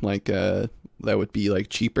within that would be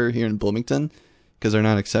cheaper here in Bloomington because they're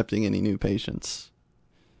not accepting any new patients.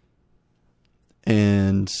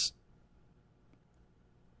 And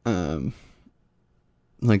the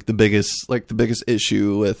biggest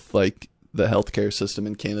issue with the healthcare system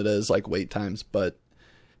in Canada is wait times, but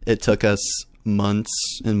it took us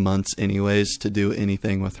months and months anyways to do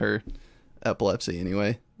anything with her epilepsy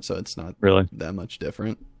anyway, so it's not really that much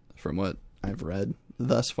different from what I've read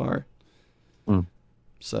thus far.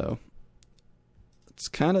 So it's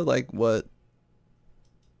kind of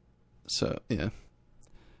yeah,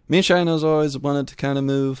 me and Cheyenne has always wanted to kind of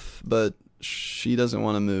move, but she doesn't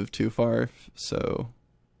want to move too far, so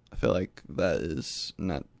I feel like that is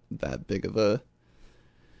not that big of a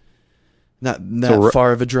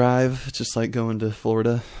far of a drive. It's just like going to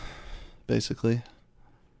Florida, basically.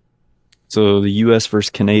 So the U.S. versus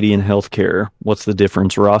Canadian healthcare. What's the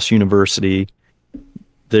difference? Ross University.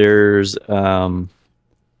 There's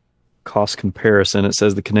cost comparison. It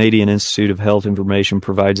says the Canadian Institute of Health Information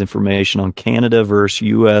provides information on Canada versus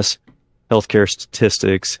U.S. healthcare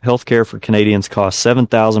statistics. Healthcare for Canadians costs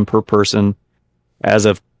 $7,000 per person as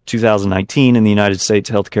of 2019. In the United States,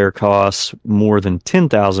 healthcare costs more than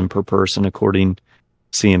 $10,000 per person, according to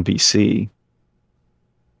CNBC.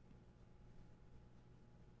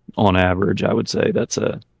 On average, I would say that's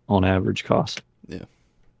a on average cost. Yeah.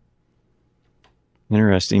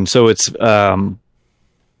 Interesting. So it's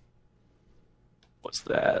what's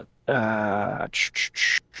that?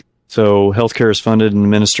 So healthcare is funded and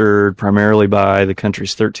administered primarily by the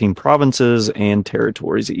country's 13 provinces and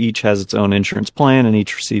territories. Each has its own insurance plan, and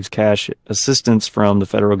each receives cash assistance from the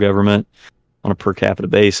federal government on a per capita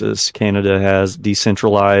basis. Canada has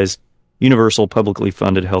decentralized, universal, publicly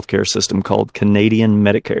funded healthcare system called Canadian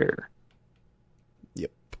Medicare.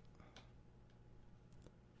 Yep.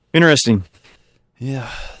 Interesting. Yeah.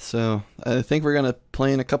 So I think we're gonna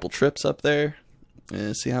plan a couple trips up there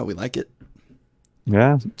and see how we like it.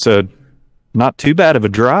 Yeah, so not too bad of a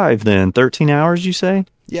drive then. 13 hours, you say?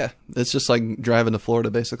 Yeah, it's just like driving to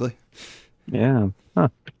Florida, basically. Yeah. Huh.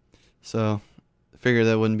 So I figured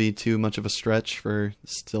that wouldn't be too much of a stretch for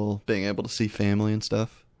still being able to see family and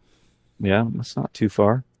stuff. Yeah, that's not too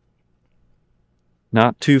far.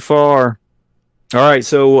 Not too far. All right,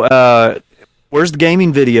 so where's the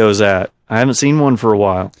gaming videos at? I haven't seen one for a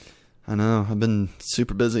while. I know. I've been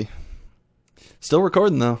super busy. Still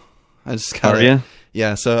recording, though. I just got Are you?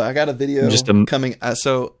 Yeah, so I got a video coming.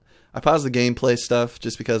 So I paused the gameplay stuff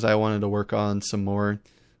just because I wanted to work on some more.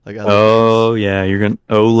 Games. Yeah, you're going to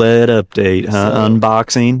OLED update, huh? So,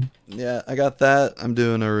 unboxing. Yeah, I got that. I'm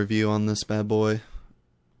doing a review on this bad boy.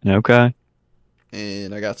 Okay.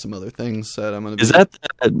 And I got some other things that I'm going to. Is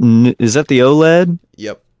that the OLED?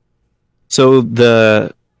 Yep. So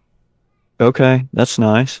okay, that's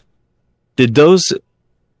nice. Did those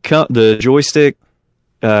the joystick?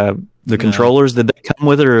 The controllers, did they come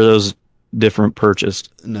with it, or are those different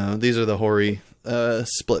purchased? No, these are the Hori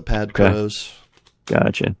split pad Pros.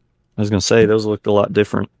 Gotcha. I was going to say, those looked a lot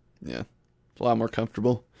different. Yeah, it's a lot more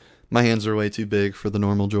comfortable. My hands are way too big for the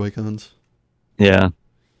normal Joy-Cons. Yeah.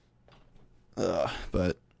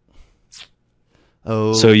 But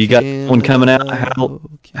Oh, So you got one coming out.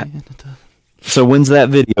 Canada. So when's that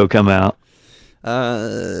video come out?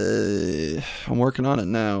 I'm working on it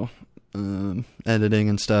now, editing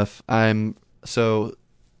and stuff. I've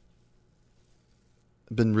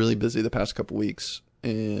been really busy the past couple weeks,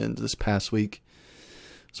 and this past week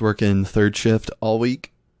I was working third shift all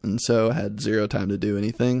week, and so I had zero time to do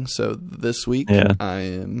anything. So this week I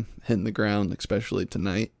am hitting the ground, especially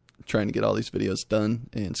tonight, trying to get all these videos done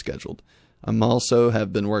and scheduled. I'm also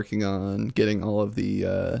have been working on getting all of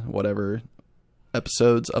the whatever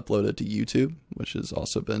episodes uploaded to YouTube, which has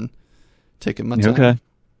also been taking my time. Okay.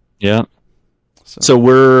 Yeah. So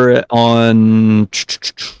we're on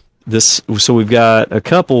this. So we've got a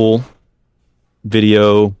couple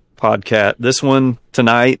video podcast. This one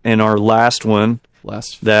tonight and our last one.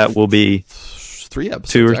 That will be 3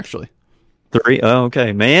 episodes, actually. 3. Oh,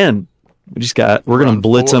 okay, man. We're going to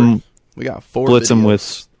blitz them. We got 4 blitz videos. Them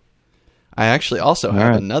with. I actually also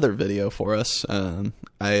have another video for us.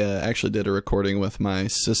 I actually did a recording with my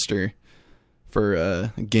sister for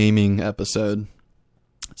a gaming episode.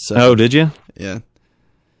 So, oh, did you? Yeah.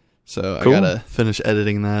 So cool. I gotta finish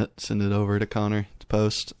editing that, send it over to Connor to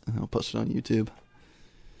post, and I'll post it on YouTube.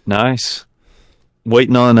 Nice.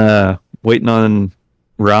 Waiting on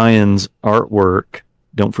Ryan's artwork.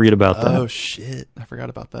 Don't forget about that. Oh shit! I forgot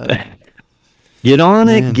about that. Get on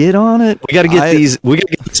it. Get on it. We got to get We got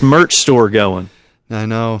to get this merch store going. I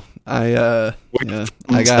know. I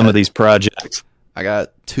got some of these projects. I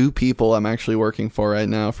got 2 people I'm actually working for right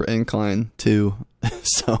now for Incline too.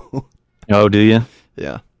 So. Oh, do you?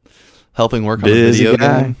 Yeah. Helping work on a video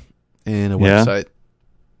game and a website.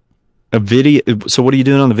 A video. So what are you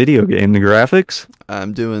doing on the video game? The graphics?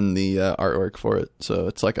 I'm doing the artwork for it. So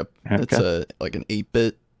it's like like an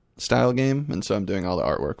 8-bit style game, and so I'm doing all the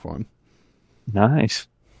artwork for him. Nice.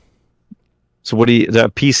 So is that a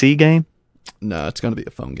PC game? No, it's going to be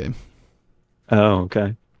a phone game. Oh,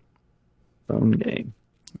 okay. Phone game.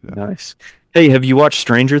 Yeah. Nice. Hey, have you watched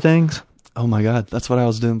Stranger Things? Oh my God, that's what I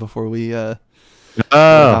was doing before we all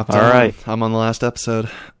right. I'm on the last episode.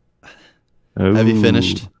 Ooh. Have you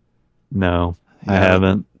finished? No, I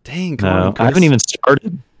haven't. Dang, no, I haven't even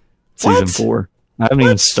started season 4. I haven't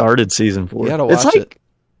even started season 4. You gotta watch it.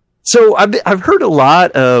 So I've heard a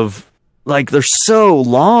lot of, like, they're so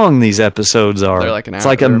long, these episodes are. They're like an hour. It's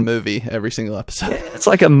like a movie every single episode. It's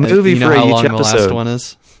like a movie for each episode. The last one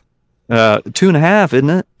is? 2.5, isn't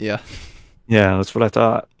it? Yeah. Yeah, that's what I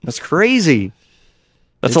thought. That's crazy.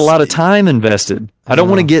 That's a lot of time invested. I don't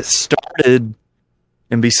want to get started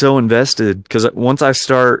and be so invested, because once I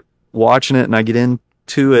start watching it and I get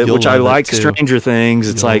into it, which I like Stranger Things,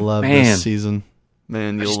 it's like, man, this season.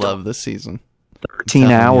 Man, you'll love this season.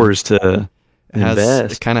 13 hours to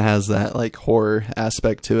invest. It kind of has that like horror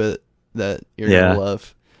aspect to it that you're gonna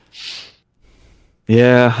love.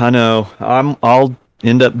 Yeah, I know. I'll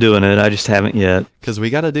end up doing it. I just haven't yet. Because we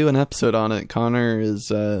got to do an episode on it. Connor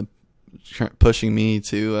is pushing me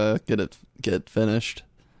to get it finished.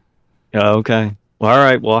 Oh, okay. Well, all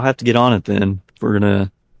right. Well, I'll have to get on it then. We're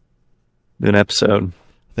gonna do an episode.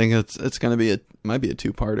 I think it's gonna be might be a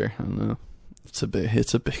 2-parter. I don't know. It's a big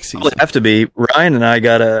season. It'll have to be. Ryan and I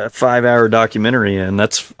got a 5-hour documentary in.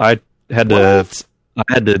 I had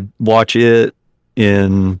to watch it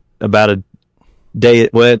in about a day.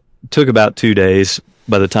 Well, it took about 2 days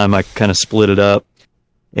by the time I kind of split it up.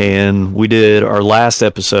 And we did our last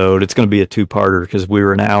episode. It's going to be a 2-parter because we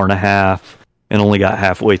were an hour and a half and only got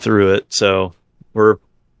halfway through it. So we'll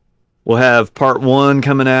have part 1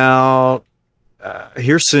 coming out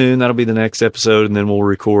here soon. That'll be the next episode, and then we'll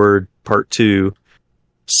record part 2.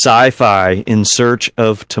 Sci-Fi in Search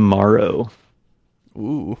of Tomorrow.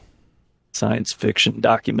 Ooh, science fiction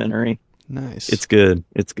documentary. Nice. It's good.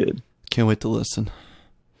 It's good. Can't wait to listen.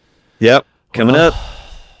 Yep. Coming up.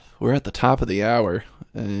 We're at the top of the hour,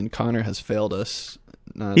 and Connor has failed us.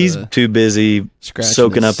 He's too busy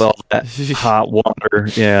soaking up all that hot water.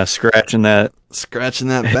 Yeah, scratching that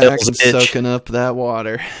back and soaking up that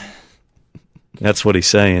water. That's what he's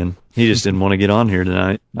saying. He just didn't want to get on here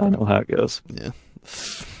tonight. I know how it goes. Yeah.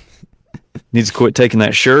 Needs to quit taking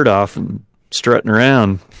that shirt off and strutting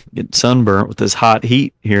around, getting sunburnt with this hot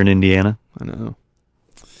heat here in Indiana. I know.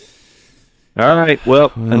 All right.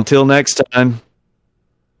 Well, until next time.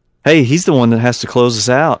 Hey, he's the one that has to close us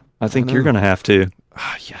out. I think you're going to have to.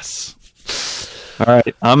 Ah, yes. All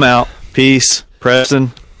right. I'm out. Peace.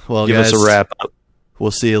 Preston, well, give us a wrap up.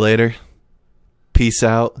 We'll see you later. Peace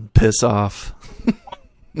out and piss off.